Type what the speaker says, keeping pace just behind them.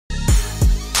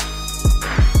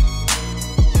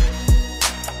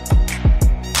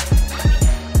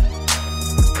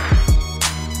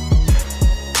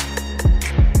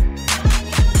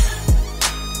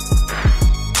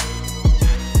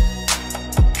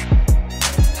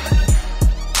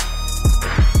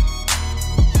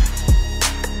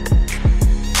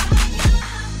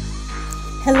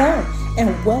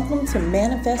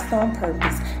Manifest on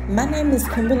Purpose. My name is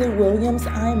Kimberly Williams.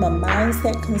 I am a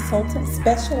mindset consultant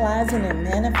specializing in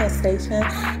manifestation.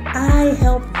 I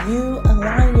help you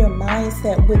align your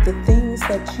mindset with the things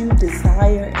that you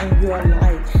desire in your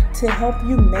life to help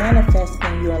you manifest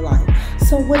in your life.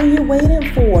 So what are you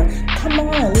waiting for? Come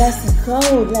on, let's go.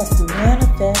 Let's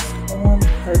manifest on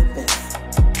purpose.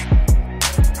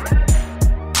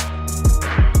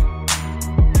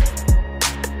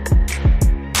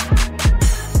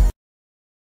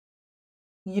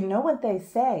 You know what they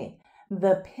say,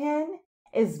 the pen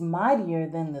is mightier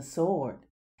than the sword.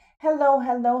 Hello,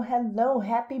 hello, hello.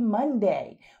 Happy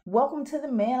Monday. Welcome to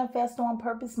the Manifest on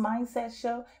Purpose Mindset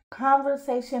Show,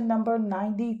 conversation number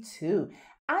 92.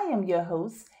 I am your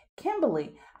host,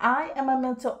 Kimberly. I am a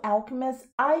mental alchemist.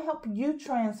 I help you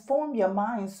transform your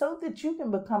mind so that you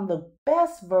can become the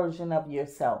best version of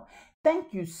yourself.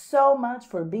 Thank you so much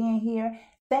for being here.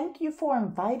 Thank you for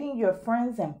inviting your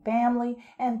friends and family,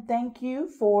 and thank you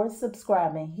for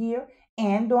subscribing here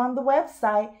and on the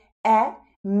website at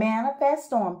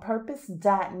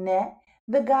manifestonpurpose.net.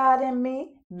 The God in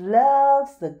me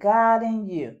loves the God in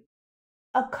you.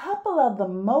 A couple of the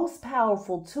most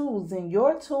powerful tools in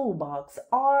your toolbox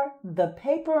are the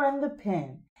paper and the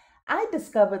pen. I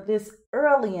discovered this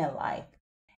early in life.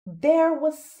 There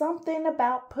was something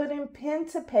about putting pen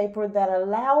to paper that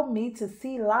allowed me to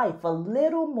see life a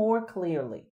little more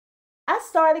clearly. I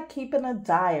started keeping a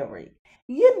diary.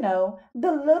 You know,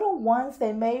 the little ones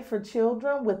they made for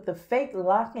children with the fake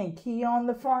lock and key on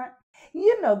the front.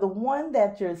 You know, the one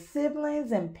that your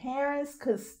siblings and parents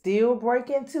could still break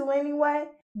into anyway.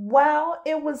 While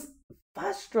it was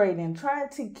frustrating trying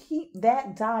to keep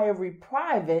that diary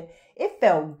private, it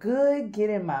felt good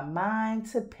getting my mind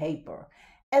to paper.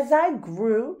 As I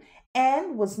grew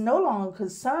and was no longer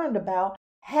concerned about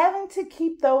having to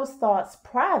keep those thoughts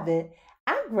private,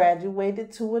 I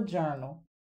graduated to a journal.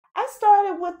 I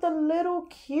started with a little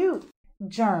cute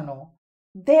journal.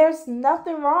 There's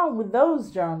nothing wrong with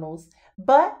those journals,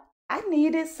 but I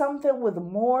needed something with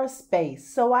more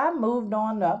space, so I moved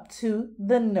on up to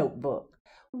the notebook.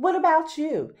 What about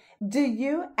you? Do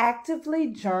you actively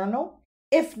journal?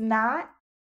 If not,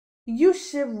 you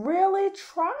should really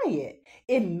try it.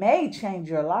 It may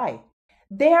change your life.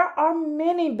 There are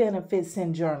many benefits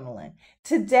in journaling.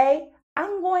 Today,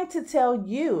 I'm going to tell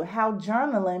you how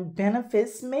journaling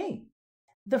benefits me.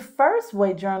 The first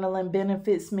way journaling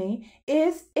benefits me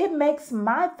is it makes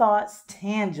my thoughts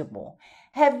tangible.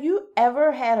 Have you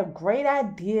ever had a great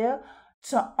idea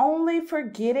to only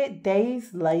forget it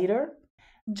days later?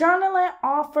 Journaling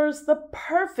offers the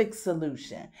perfect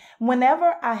solution.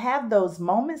 Whenever I have those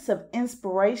moments of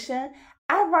inspiration,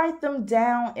 I write them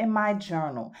down in my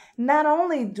journal. Not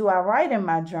only do I write in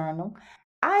my journal,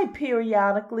 I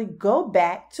periodically go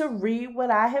back to read what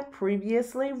I have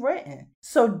previously written.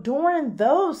 So during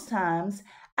those times,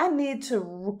 I need to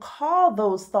recall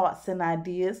those thoughts and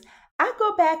ideas. I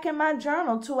go back in my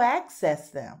journal to access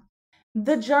them.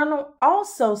 The journal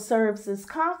also serves as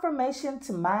confirmation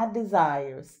to my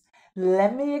desires.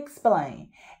 Let me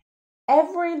explain.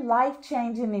 Every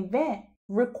life-changing event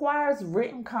requires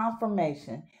written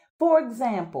confirmation. For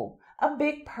example, a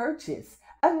big purchase,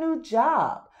 a new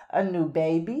job, a new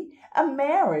baby, a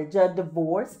marriage, a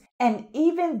divorce, and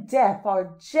even death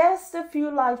are just a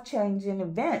few life-changing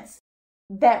events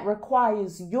that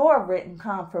requires your written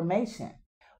confirmation.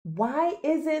 Why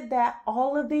is it that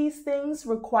all of these things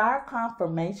require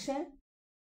confirmation?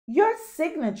 Your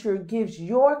signature gives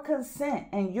your consent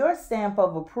and your stamp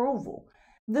of approval.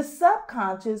 The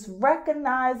subconscious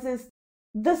recognizes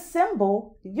the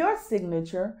symbol, your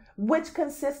signature, which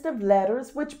consists of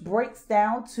letters, which breaks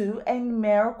down to a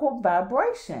numerical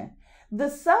vibration.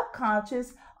 The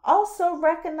subconscious also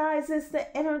recognizes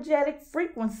the energetic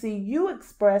frequency you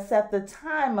express at the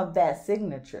time of that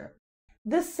signature.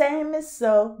 The same is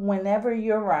so whenever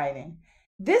you're writing.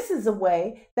 This is a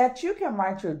way that you can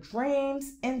write your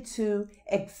dreams into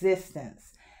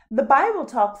existence. The Bible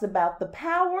talks about the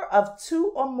power of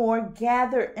two or more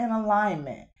gathered in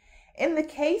alignment. In the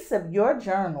case of your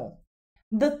journal,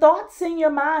 the thoughts in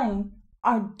your mind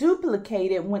are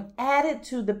duplicated when added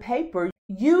to the paper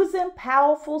using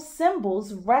powerful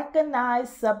symbols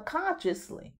recognized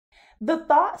subconsciously. The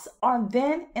thoughts are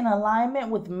then in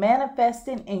alignment with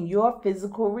manifesting in your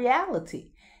physical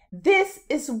reality. This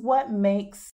is what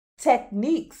makes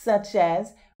techniques such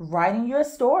as writing your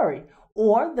story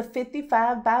or the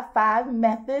 55 by 5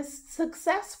 methods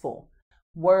successful.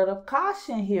 Word of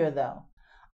caution here though.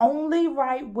 Only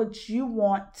write what you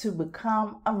want to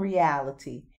become a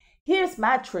reality. Here's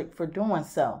my trick for doing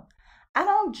so. I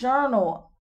don't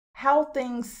journal how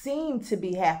things seem to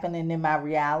be happening in my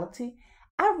reality.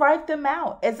 I write them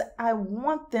out as I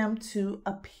want them to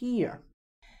appear.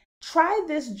 Try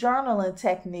this journaling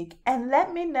technique and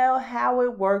let me know how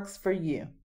it works for you.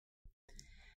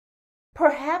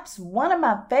 Perhaps one of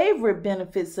my favorite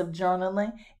benefits of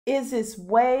journaling is its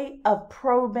way of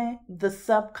probing the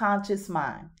subconscious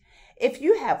mind. If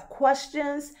you have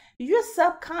questions, your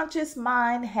subconscious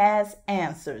mind has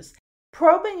answers.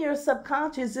 Probing your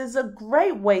subconscious is a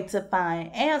great way to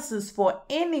find answers for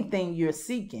anything you're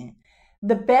seeking.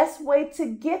 The best way to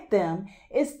get them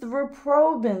is through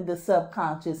probing the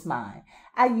subconscious mind.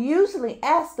 I usually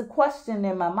ask the question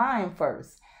in my mind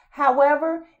first.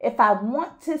 However, if I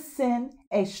want to send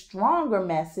a stronger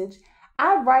message,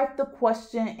 I write the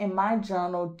question in my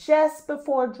journal just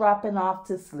before dropping off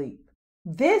to sleep.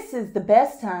 This is the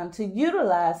best time to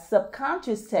utilize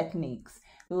subconscious techniques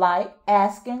like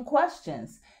asking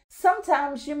questions.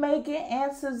 Sometimes you may get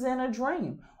answers in a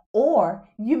dream, or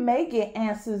you may get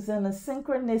answers in a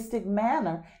synchronistic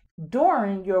manner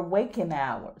during your waking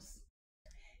hours.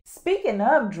 Speaking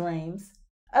of dreams,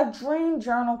 a dream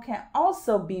journal can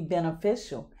also be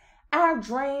beneficial. Our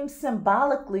dreams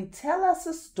symbolically tell us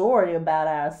a story about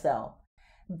ourselves.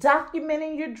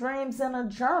 Documenting your dreams in a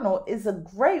journal is a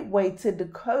great way to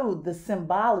decode the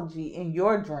symbology in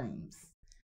your dreams.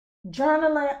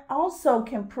 Journaling also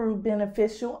can prove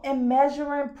beneficial in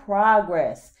measuring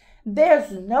progress.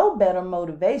 There's no better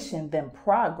motivation than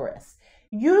progress.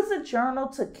 Use a journal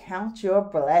to count your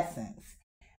blessings.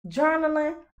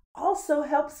 Journaling also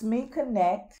helps me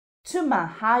connect to my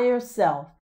higher self.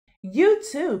 You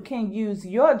too can use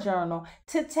your journal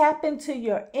to tap into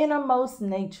your innermost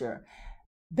nature,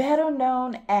 better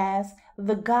known as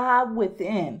the God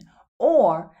within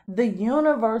or the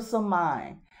universal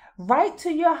mind. Write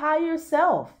to your higher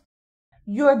self,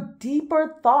 your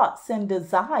deeper thoughts and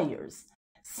desires.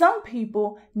 Some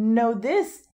people know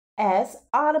this as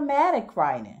automatic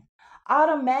writing.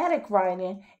 Automatic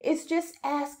writing is just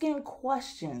asking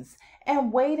questions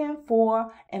and waiting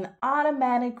for an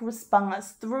automatic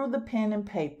response through the pen and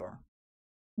paper.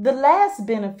 The last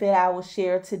benefit I will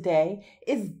share today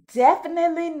is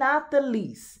definitely not the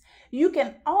least. You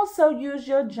can also use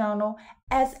your journal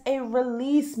as a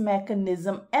release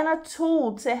mechanism and a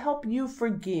tool to help you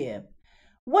forgive.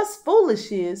 What's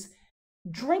foolish is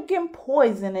drinking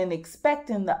poison and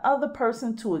expecting the other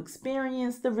person to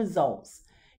experience the results.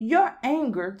 Your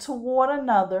anger toward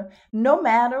another, no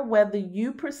matter whether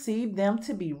you perceive them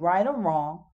to be right or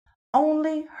wrong,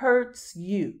 only hurts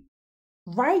you.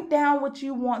 Write down what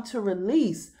you want to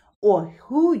release or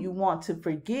who you want to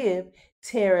forgive,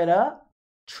 tear it up,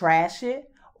 trash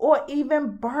it, or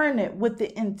even burn it with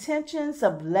the intentions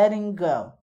of letting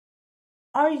go.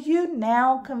 Are you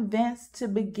now convinced to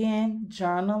begin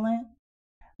journaling?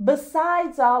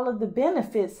 Besides all of the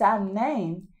benefits I've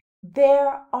named,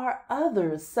 there are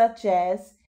others, such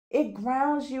as it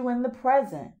grounds you in the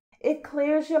present, it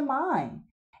clears your mind,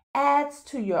 adds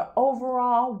to your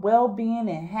overall well-being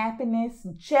and happiness,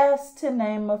 just to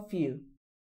name a few.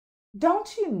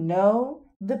 Don't you know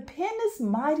the pen is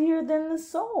mightier than the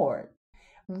sword?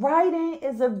 Writing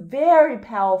is a very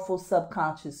powerful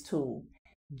subconscious tool.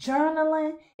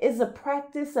 Journaling is a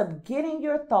practice of getting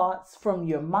your thoughts from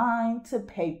your mind to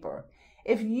paper.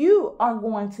 If you are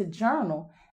going to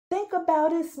journal, think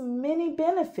about its many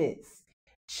benefits.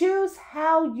 Choose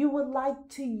how you would like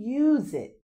to use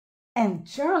it and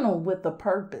journal with a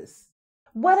purpose.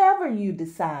 Whatever you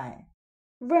decide,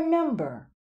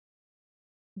 remember,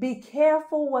 be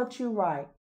careful what you write.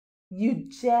 You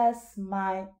just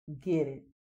might get it.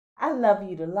 I love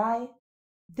you to life.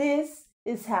 This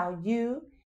is how you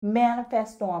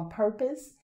manifest on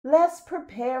purpose. Let's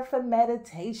prepare for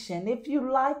meditation. If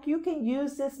you like, you can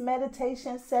use this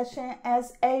meditation session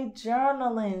as a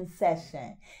journaling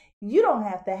session. You don't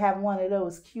have to have one of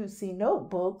those cutesy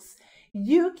notebooks.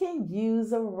 You can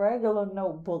use a regular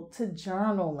notebook to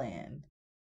journal in.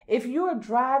 If you're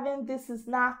driving, this is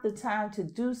not the time to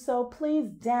do so. Please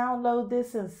download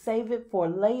this and save it for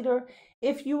later.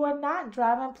 If you are not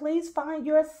driving, please find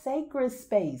your sacred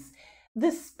space.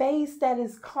 The space that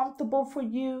is comfortable for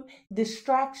you,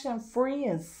 distraction-free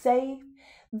and safe.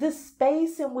 The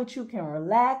space in which you can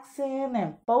relax in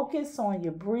and focus on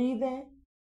your breathing.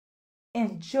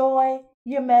 Enjoy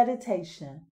your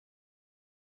meditation.